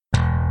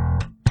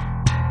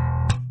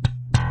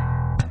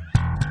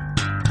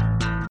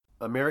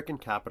American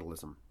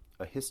Capitalism,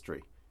 A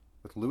History,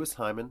 with Louis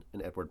Hyman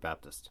and Edward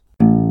Baptist.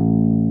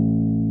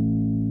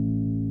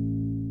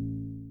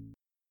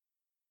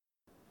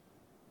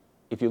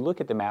 If you look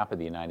at the map of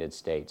the United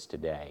States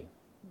today,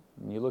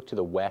 and you look to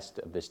the west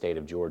of the state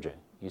of Georgia,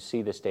 you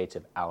see the states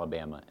of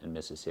Alabama and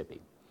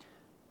Mississippi.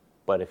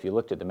 But if you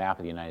looked at the map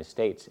of the United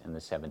States in the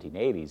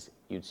 1780s,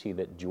 you'd see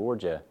that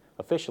Georgia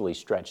officially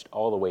stretched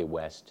all the way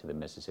west to the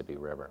Mississippi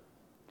River.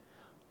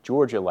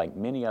 Georgia, like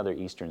many other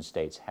eastern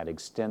states, had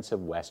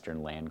extensive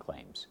western land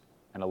claims,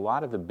 and a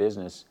lot of the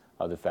business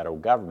of the federal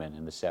government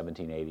in the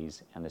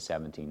 1780s and the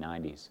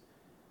 1790s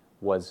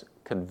was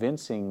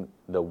convincing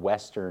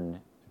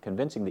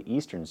the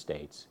eastern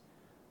states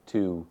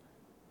to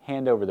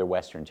hand over their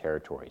western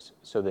territories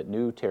so that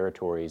new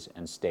territories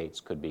and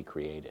states could be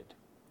created.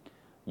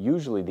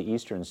 Usually the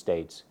eastern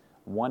states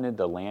wanted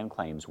the land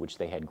claims which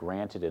they had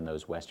granted in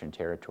those western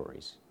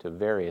territories to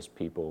various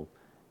people,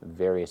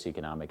 various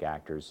economic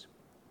actors.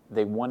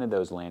 They wanted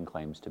those land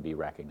claims to be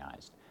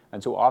recognized.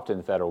 And so often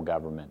the federal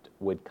government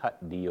would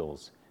cut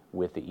deals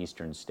with the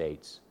eastern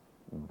states,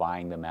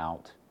 buying them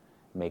out,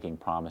 making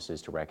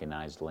promises to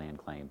recognize land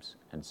claims,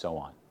 and so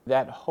on.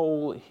 That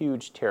whole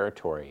huge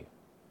territory,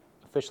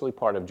 officially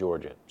part of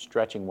Georgia,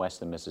 stretching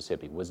west of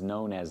Mississippi, was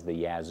known as the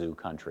Yazoo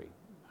country,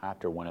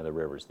 after one of the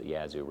rivers, the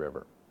Yazoo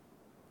River.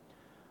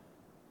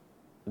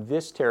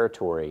 This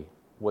territory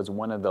was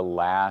one of the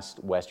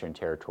last western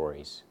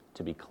territories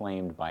to be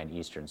claimed by an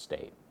eastern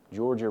state.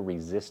 Georgia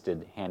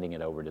resisted handing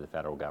it over to the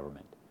federal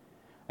government.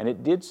 And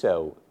it did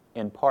so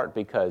in part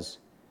because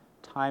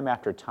time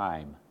after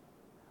time,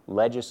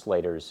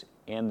 legislators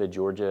in the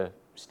Georgia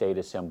State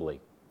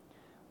Assembly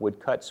would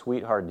cut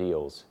sweetheart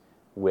deals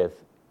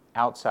with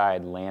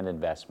outside land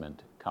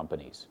investment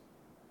companies.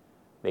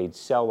 They'd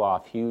sell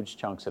off huge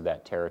chunks of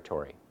that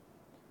territory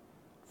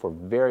for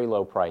very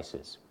low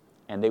prices,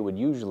 and they would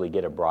usually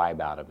get a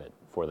bribe out of it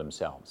for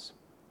themselves.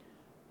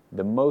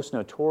 The most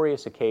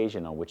notorious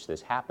occasion on which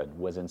this happened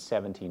was in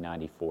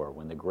 1794,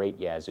 when the Great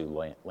Yazoo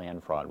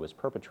land fraud was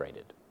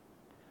perpetrated.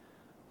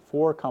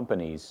 4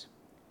 companies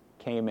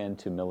came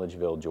into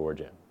Milledgeville,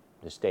 Georgia,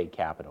 the state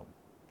capital.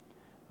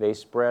 They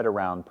spread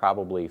around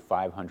probably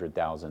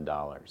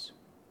 $500,000.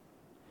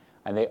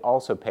 And they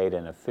also paid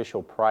an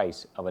official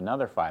price of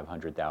another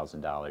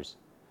 $500,000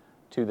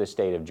 to the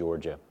state of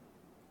Georgia.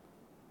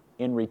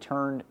 In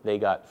return, they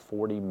got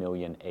 40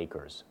 million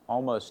acres,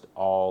 almost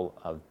all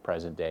of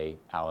present-day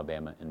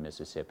Alabama and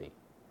Mississippi,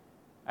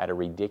 at a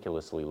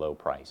ridiculously low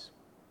price.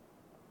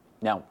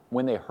 Now,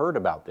 when they heard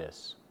about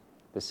this,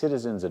 the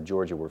citizens of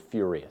Georgia were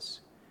furious.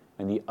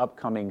 In the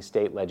upcoming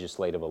state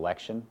legislative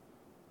election,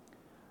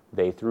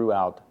 they threw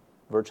out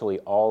virtually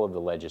all of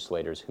the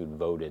legislators who'd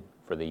voted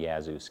for the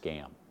Yazoo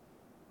scam.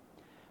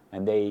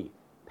 And they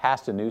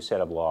passed a new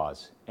set of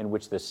laws in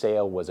which the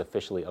sale was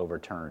officially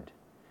overturned.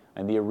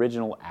 And the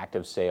original act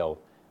of sale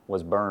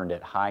was burned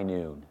at high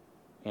noon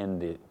in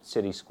the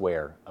city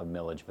square of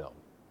Milledgeville.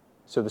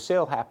 So the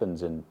sale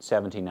happens in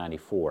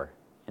 1794.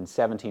 In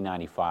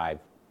 1795,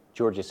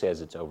 Georgia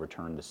says it's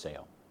overturned the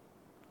sale.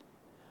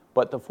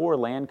 But the 4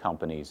 land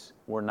companies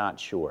were not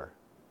sure.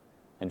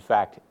 In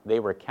fact, they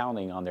were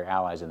counting on their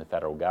allies in the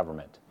federal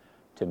government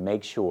to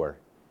make sure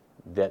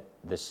that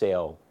the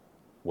sale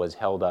was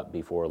held up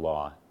before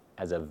law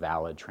as a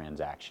valid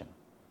transaction.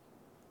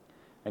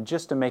 And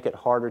just to make it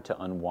harder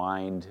to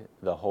unwind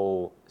the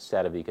whole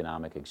set of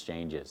economic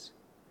exchanges,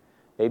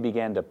 they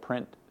began to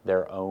print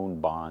their own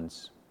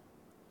bonds,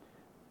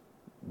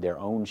 their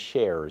own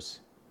shares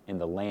in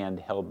the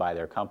land held by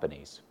their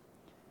companies,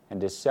 and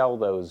to sell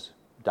those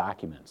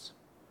documents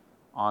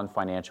on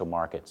financial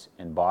markets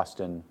in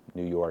Boston,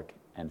 New York,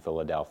 and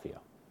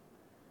Philadelphia.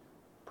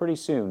 Pretty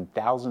soon,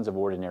 thousands of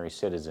ordinary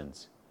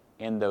citizens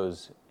in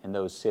those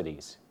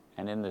cities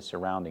and in the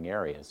surrounding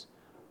areas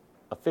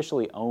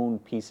officially own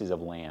pieces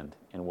of land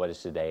in what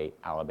is today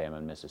Alabama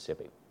and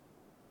Mississippi.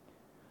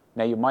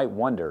 Now you might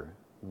wonder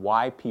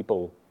why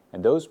people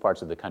in those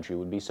parts of the country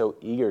would be so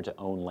eager to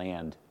own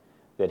land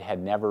that had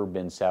never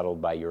been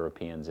settled by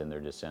Europeans and their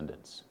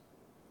descendants,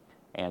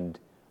 and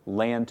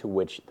land to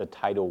which the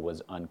title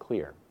was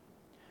unclear.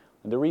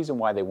 And the reason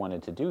why they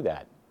wanted to do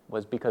that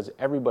was because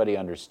everybody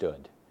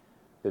understood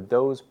that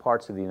those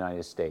parts of the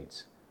United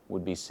States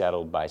would be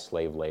settled by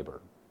slave labor,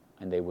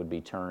 and they would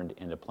be turned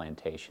into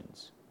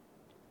plantations.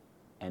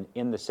 And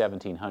in the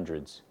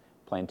 1700s,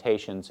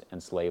 plantations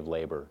and slave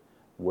labor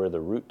were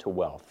the route to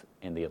wealth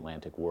in the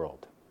Atlantic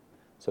world.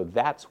 So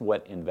that's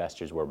what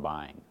investors were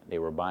buying. They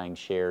were buying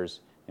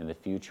shares in the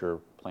future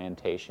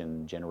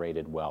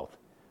plantation-generated wealth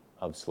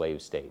of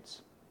slave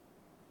states.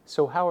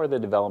 So how are the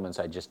developments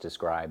I just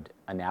described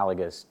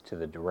analogous to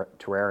the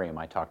terrarium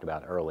I talked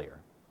about earlier?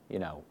 You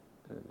know,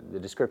 the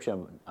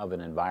description of an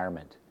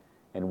environment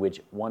in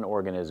which one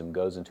organism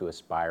goes into a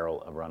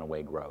spiral of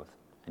runaway growth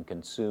and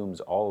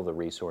consumes all of the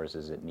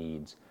resources it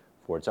needs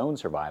for its own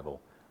survival,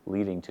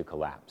 leading to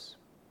collapse.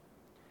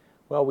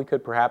 Well, we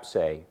could perhaps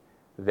say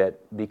that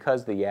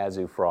because the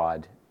Yazoo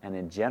fraud, and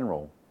in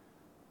general,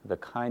 the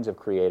kinds of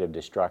creative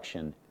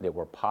destruction that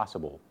were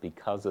possible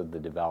because of the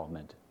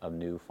development of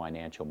new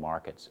financial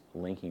markets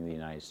linking the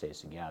United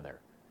States together.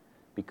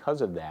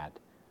 Because of that,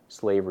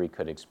 slavery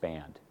could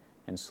expand,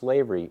 and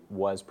slavery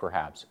was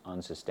perhaps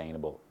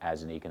unsustainable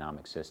as an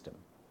economic system.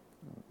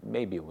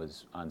 Maybe it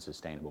was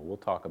unsustainable. We'll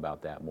talk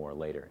about that more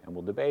later, and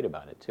we'll debate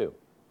about it too.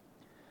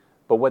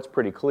 But what's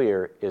pretty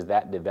clear is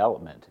that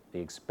development, the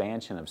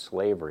expansion of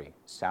slavery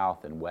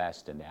south and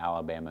west into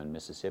Alabama and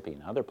Mississippi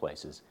and other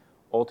places,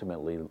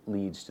 ultimately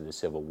leads to the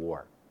Civil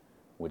War,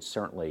 which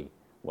certainly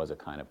was a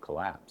kind of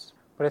collapse.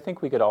 But I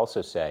think we could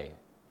also say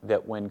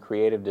that when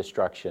creative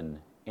destruction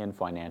in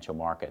financial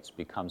markets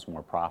becomes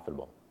more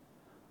profitable,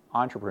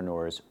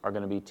 entrepreneurs are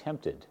going to be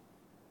tempted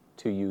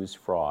to use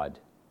fraud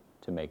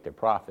to make their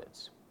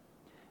profits.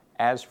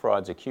 As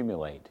frauds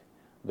accumulate,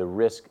 the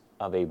risk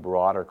of a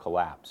broader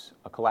collapse,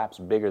 a collapse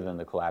bigger than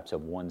the collapse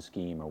of one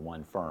scheme or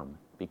one firm,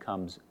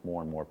 becomes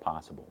more and more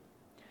possible.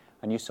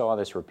 And you saw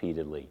this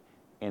repeatedly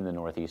in the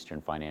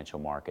northeastern financial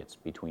markets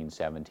between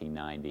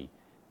 1790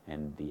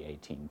 and the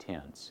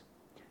 1810s.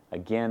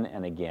 Again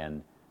and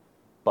again,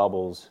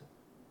 bubbles,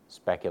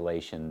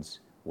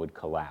 speculations would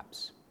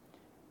collapse.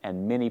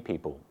 And many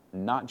people,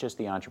 not just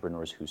the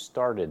entrepreneurs who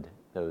started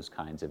those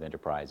kinds of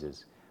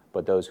enterprises,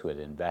 but those who had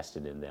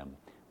invested in them,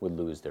 would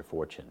lose their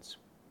fortunes.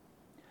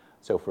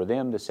 So for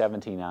them, the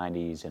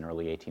 1790s and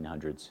early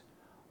 1800s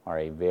are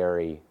a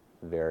very,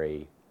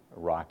 very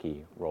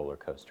rocky roller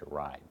coaster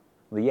ride.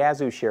 The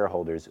Yazoo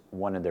shareholders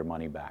wanted their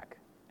money back,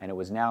 and it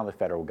was now the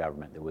federal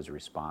government that was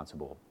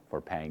responsible for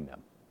paying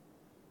them.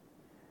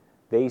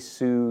 They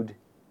sued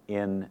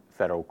in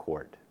federal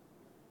court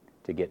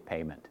to get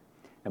payment.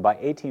 And by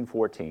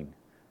 1814,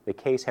 the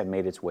case had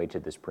made its way to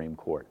the Supreme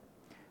Court.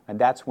 And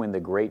that's when the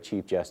great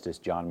Chief Justice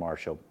John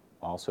Marshall,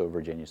 also a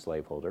Virginia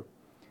slaveholder,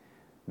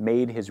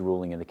 made his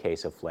ruling in the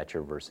case of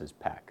Fletcher versus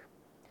Peck.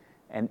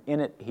 And in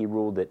it, he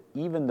ruled that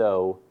even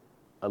though,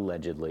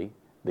 allegedly,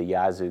 the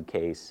Yazoo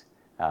case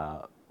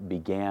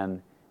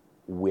began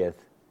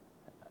with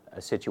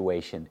a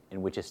situation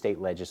in which a state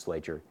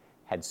legislature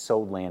had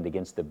sold land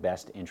against the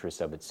best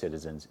interests of its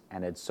citizens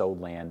and had sold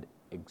land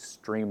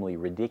extremely,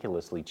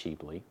 ridiculously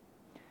cheaply,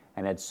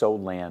 and had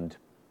sold land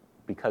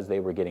because they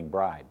were getting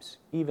bribes.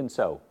 Even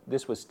so,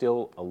 this was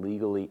still a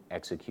legally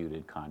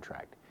executed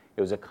contract.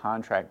 It was a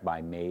contract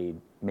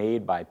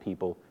made by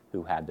people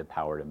who had the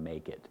power to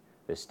make it,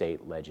 the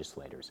state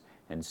legislators.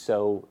 And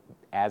so,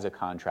 as a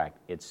contract,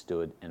 it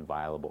stood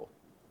inviolable.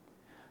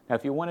 Now,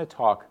 if you want to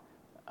talk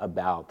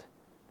about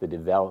the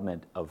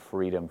development of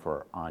freedom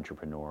for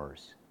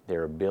entrepreneurs,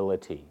 their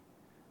ability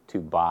to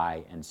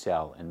buy and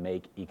sell and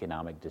make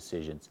economic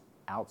decisions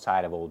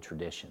outside of old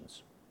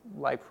traditions,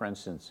 like, for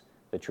instance,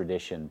 the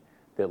tradition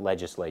that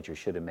legislatures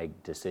should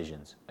make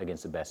decisions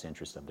against the best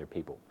interest of their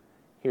people.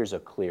 Here's a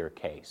clear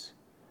case.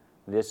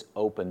 This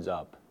opens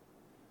up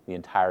the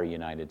entire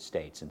United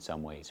States in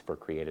some ways for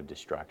creative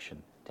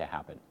destruction to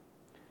happen.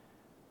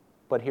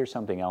 But here's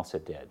something else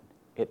it did.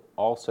 It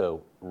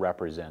also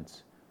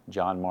represents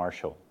John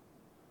Marshall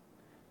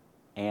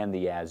and the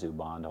Yazoo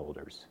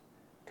bondholders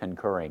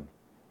concurring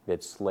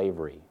that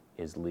slavery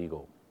is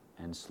legal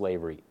and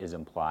slavery is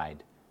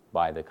implied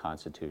by the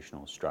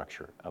constitutional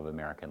structure of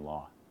American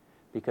law.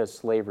 Because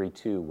slavery,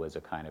 too, was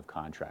a kind of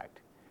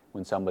contract.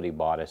 When somebody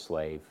bought a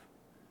slave,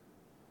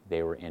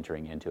 they were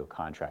entering into a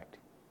contract.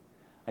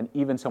 And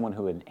even someone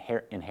who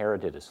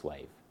inherited a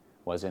slave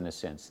was, in a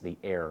sense, the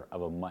heir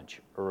of a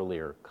much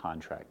earlier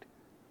contract,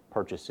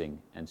 purchasing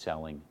and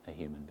selling a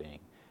human being.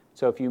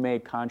 So if you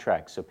made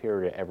contracts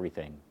superior to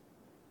everything,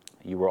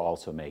 you were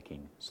also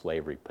making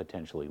slavery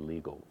potentially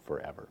legal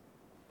forever.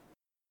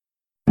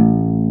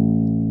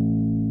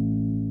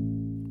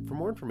 For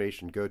more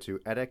information, go to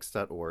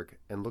edX.org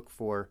and look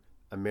for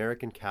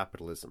American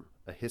Capitalism,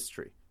 A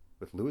History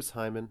with Louis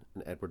Hyman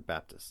and Edward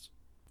Baptist.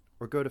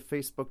 Or go to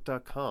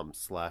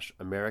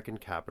facebook.com/American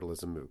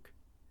Capitalism MOOC.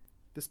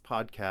 This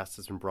podcast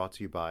has been brought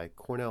to you by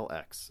Cornell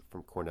X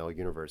from Cornell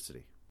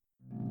University.